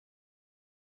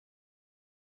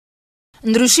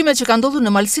Ndryshimet që kanë ndodhur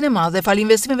në Malësinë e Madhe fal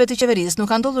investimeve të qeverisë nuk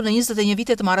kanë ndodhur në 21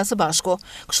 vite të marra së bashku,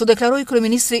 kështu deklaroi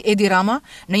kryeministri Rama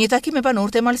në një takim me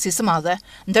banorët e Malësisë së Madhe,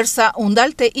 ndërsa u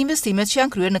ndalte investimet që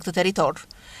janë kryer në këtë territor.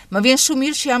 Më vjen shumë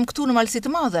mirë që jam këtu në Malësi të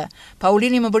Madhe.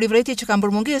 Paulini më bëri vretje që kam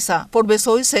bërë mungesa, por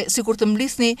besoj se sikur të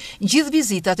mblidhni gjithë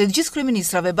vizitat e të gjithë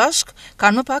kryeministrave bashk,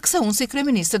 kanë më pak se unë si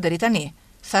kryeministër deri tani,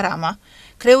 tha Rama.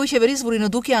 Kreu i qeverisë vuri në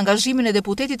dukje angazhimin e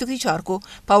deputetit të këtij qarku,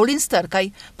 Paulin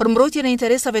Stërkaj, për mbrojtjen e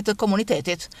interesave të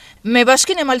komunitetit. Me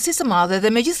Bashkinë e Malësisë së Madhe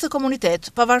dhe me gjithë të komunitet,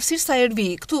 pavarësisht sa herë vi,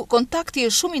 këtu kontakti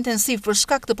është shumë intensiv për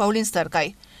shkak të Paulin Stërkaj.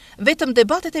 Vetëm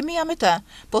debatet e mia me të,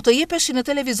 po të jepeshin në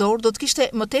televizor do të kishte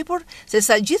më tepër se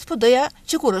sa gjithë PD-ja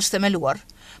që kur është themeluar.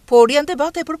 Por janë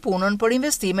debate për punën, për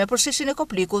investime, për sheshin e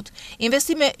Koplikut,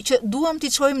 investime që duam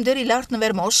t'i çojmë deri lart në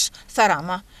Vermosh, tha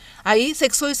Rama. Ai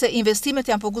theksoi se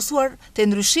investimet janë fokusuar te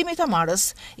ndryshimi i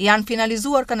tamarës, janë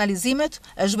finalizuar kanalizimet,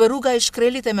 është bërë rruga e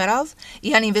Shkrelit e Meradh,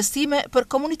 janë investime për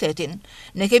komunitetin.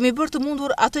 Ne kemi bërë të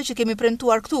mundur atë që kemi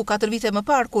premtuar këtu 4 vite më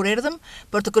parë kur erdhëm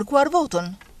për të kërkuar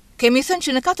votën. Kemi thënë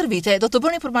që në 4 vite do të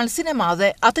bëni për Malësinë e Madhe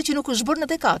atë që nuk është bërë në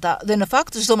dekada dhe në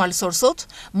fakt çdo malësor sot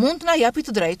mund të na japi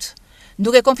të drejtë.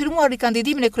 Duke konfirmuar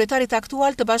rikandidimin e kryetarit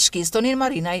aktual të bashkisë Tonin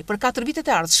Marinaj për 4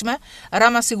 vitet e ardhshme,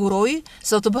 Rama siguroi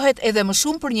se do të bëhet edhe më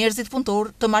shumë për njerëzit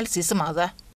punëtor të Malësisë së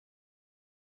Madhe.